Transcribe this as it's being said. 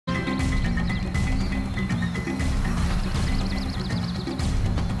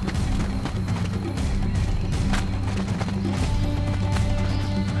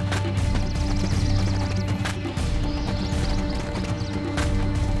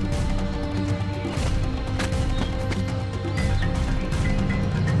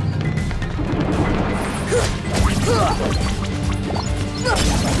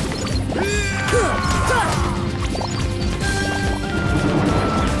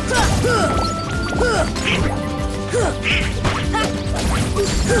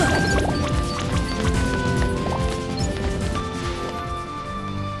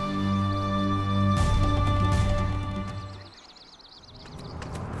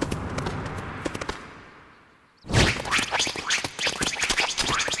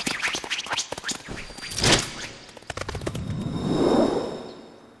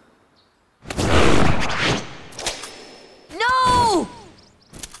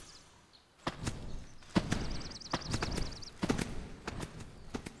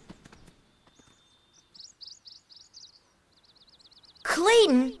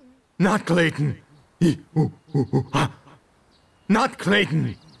Clayton? Not Clayton. Not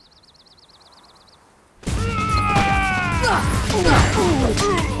Clayton.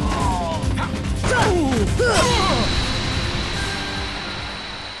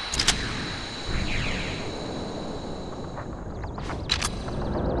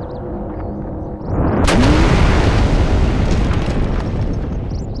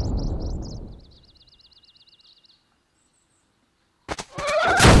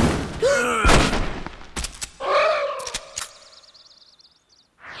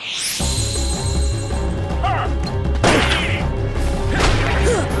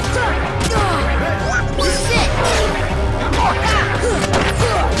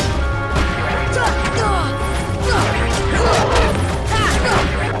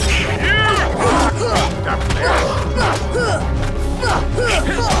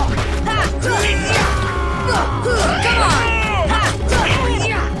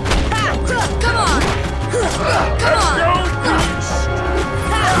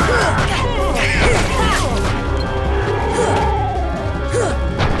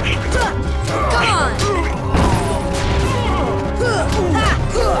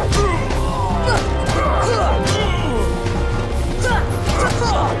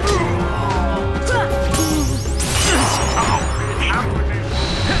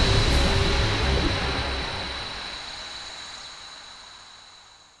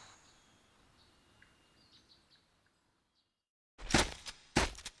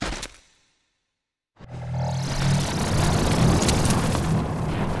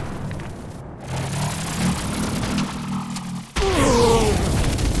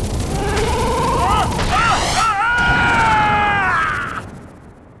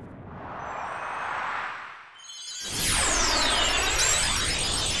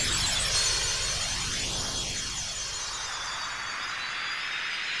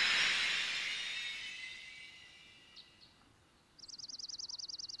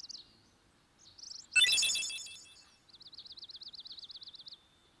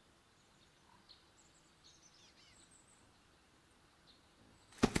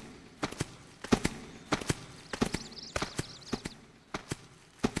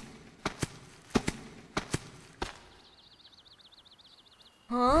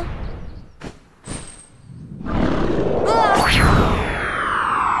 Huh?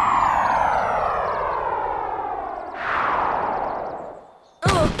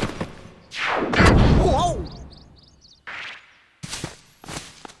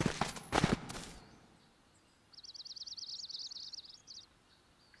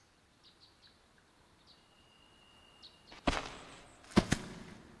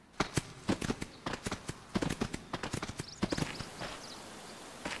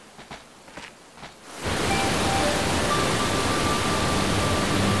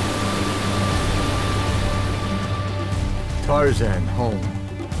 Tarzan home.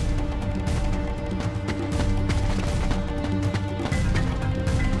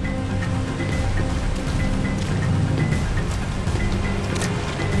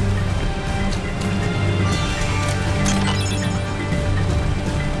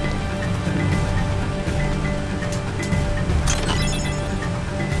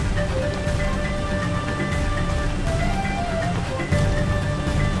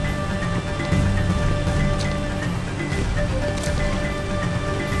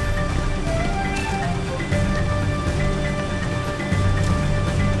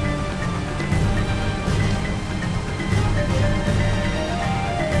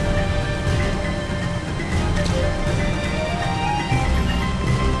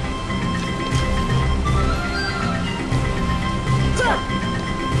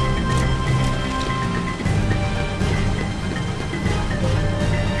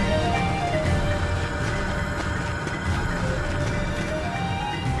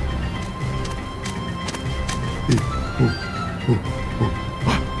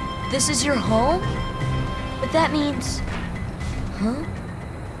 This is your home? But that means... Huh?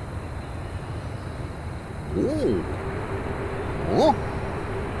 Ooh. Oh.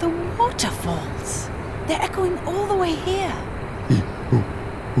 The waterfalls. They're echoing all the way here.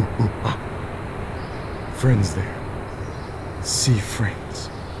 Friends there. See friends.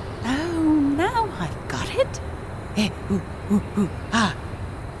 Oh, now I've got it. Ah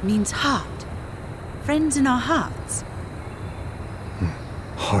means heart. Friends in our hearts.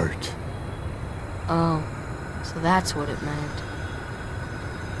 Heart. Oh, so that's what it meant.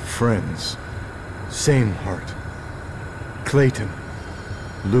 Friends. Same heart. Clayton.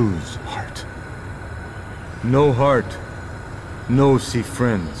 Lose heart. No heart. No see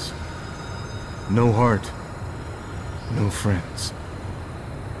friends. No heart. No friends.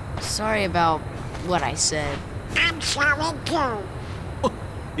 Sorry about what I said. I'm sorry too.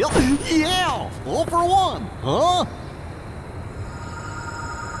 Yeah, all for one, huh?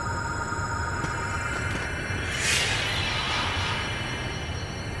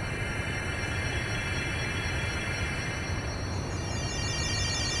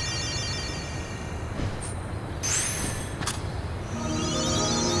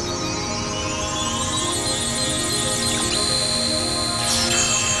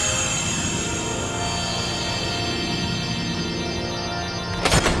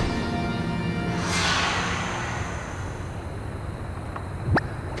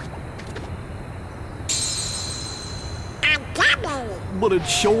 I'm coming. But it's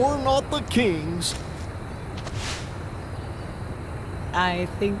sure not the king's. I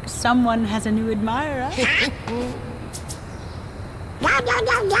think someone has a new admirer.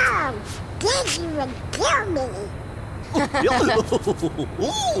 No. Dizzy would kill me.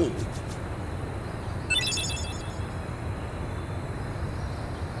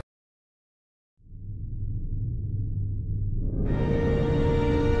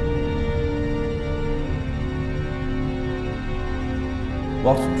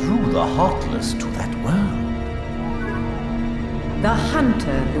 What drew the Heartless to that world? The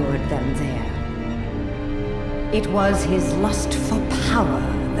hunter lured them there. It was his lust for power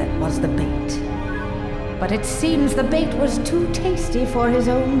that was the bait. But it seems the bait was too tasty for his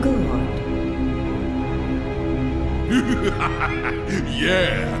own good.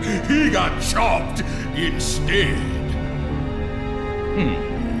 Yeah, he got chopped instead.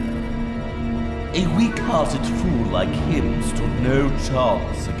 A weak-hearted fool like him stood no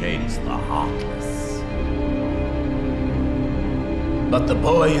chance against the Heartless. But the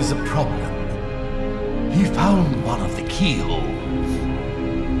boy is a problem. He found one of the keyholes.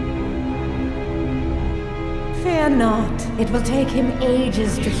 Fear not, it will take him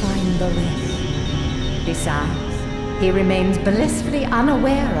ages to find the rest. Besides, he remains blissfully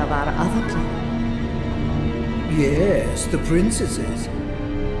unaware of our other plan. Yes, the princesses.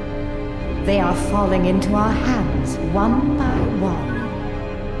 They are falling into our hands, one by one.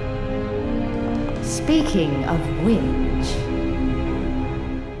 Speaking of which...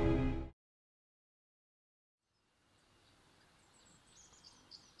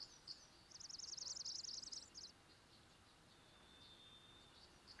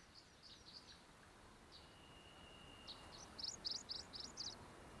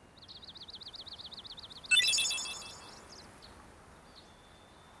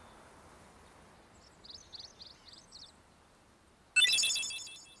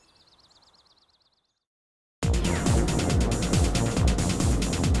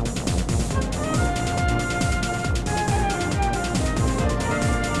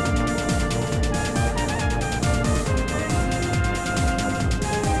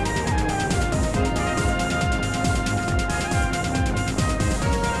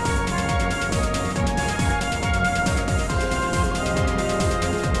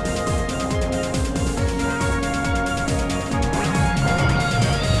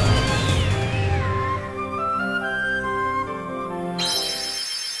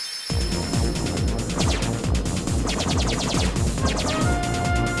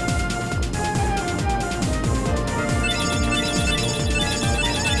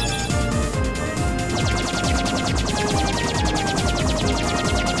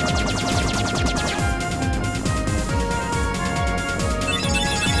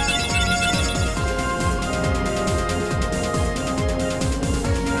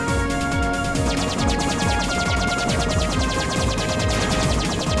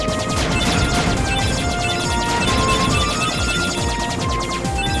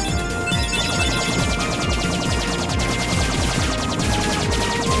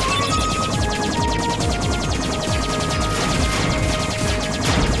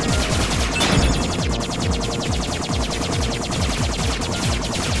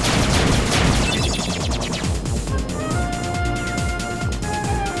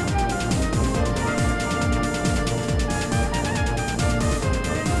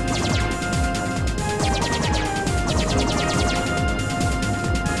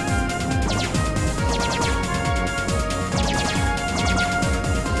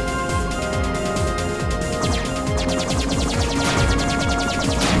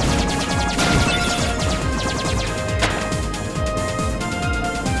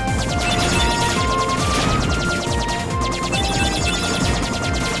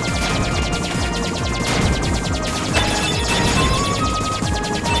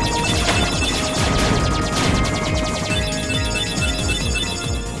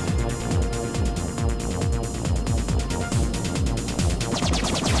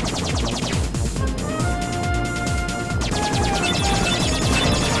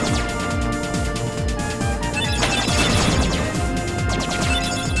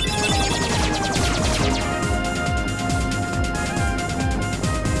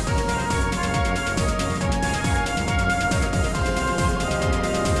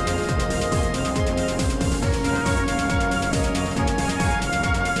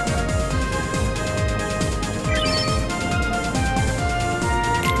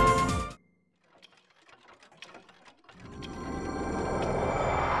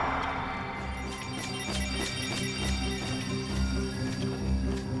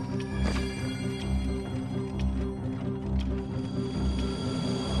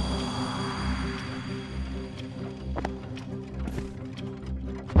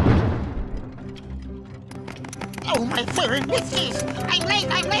 Oh, my fur and whiskers! I'm late,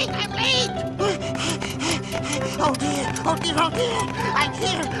 I'm late, I'm late! Oh dear, oh dear, oh dear! I'm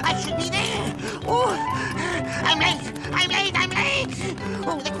here, I should be there! Oh, I'm late, I'm late, I'm late!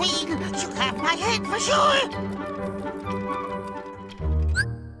 Oh, the Queen, she'll have my head for sure!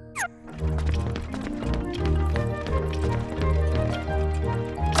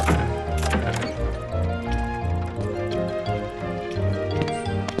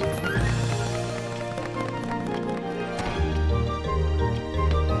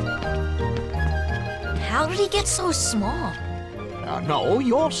 How did he get so small? No,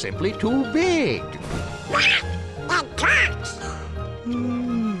 you're simply too big. That talks.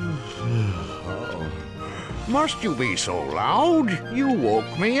 Must you be so loud? You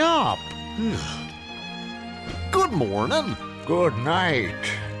woke me up. Good morning. Good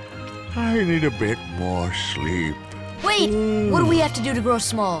night. I need a bit more sleep. Wait, what do we have to do to grow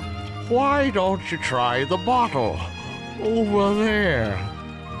small? Why don't you try the bottle? Over there.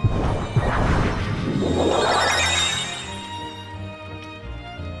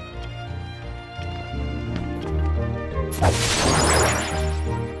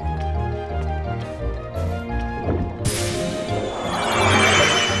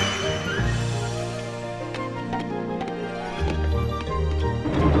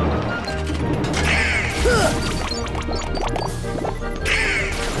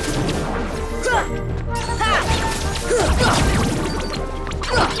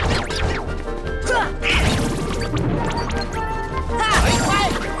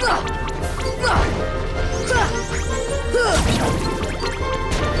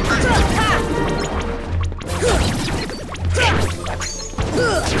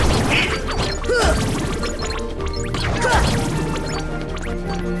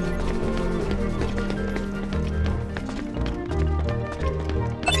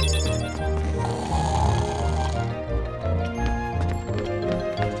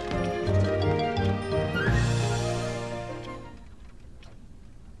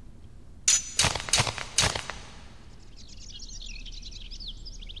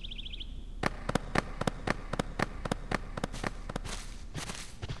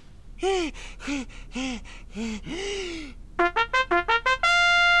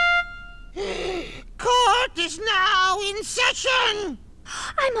 Court is now in session!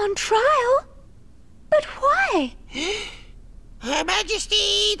 I'm on trial? But why? Her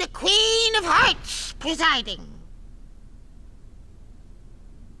Majesty, the Queen of Hearts, presiding.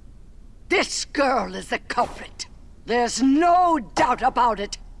 This girl is the culprit. There's no doubt about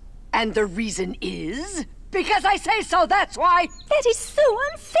it. And the reason is because I say so, that's why. That is so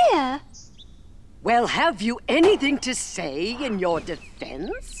unfair. Well, have you anything to say in your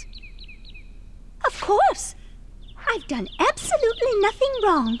defense? Of course. I've done absolutely nothing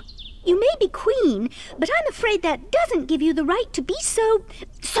wrong. You may be queen, but I'm afraid that doesn't give you the right to be so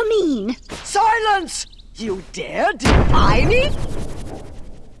mean. Silence! You dare defy me?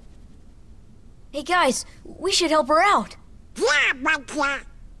 Hey guys, we should help her out. Yeah, but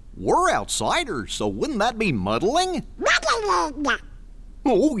We're outsiders, so wouldn't that be muddling? muddling.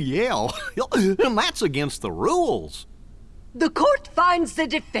 Oh, yeah. And that's against the rules. The court finds the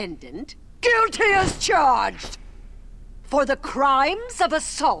defendant guilty as charged for the crimes of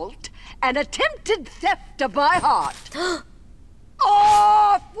assault and attempted theft of my heart.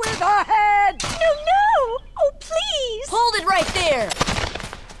 Off with her head! No! Oh, please! Hold it right there!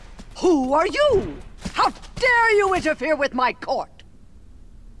 Who are you? How dare you interfere with my court?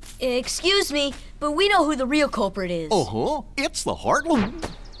 Excuse me, but we know who the real culprit is. Uh-huh. It's the Heartland.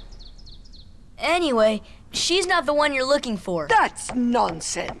 Anyway, she's not the one you're looking for. That's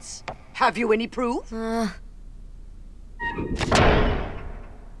nonsense. Have you any proof?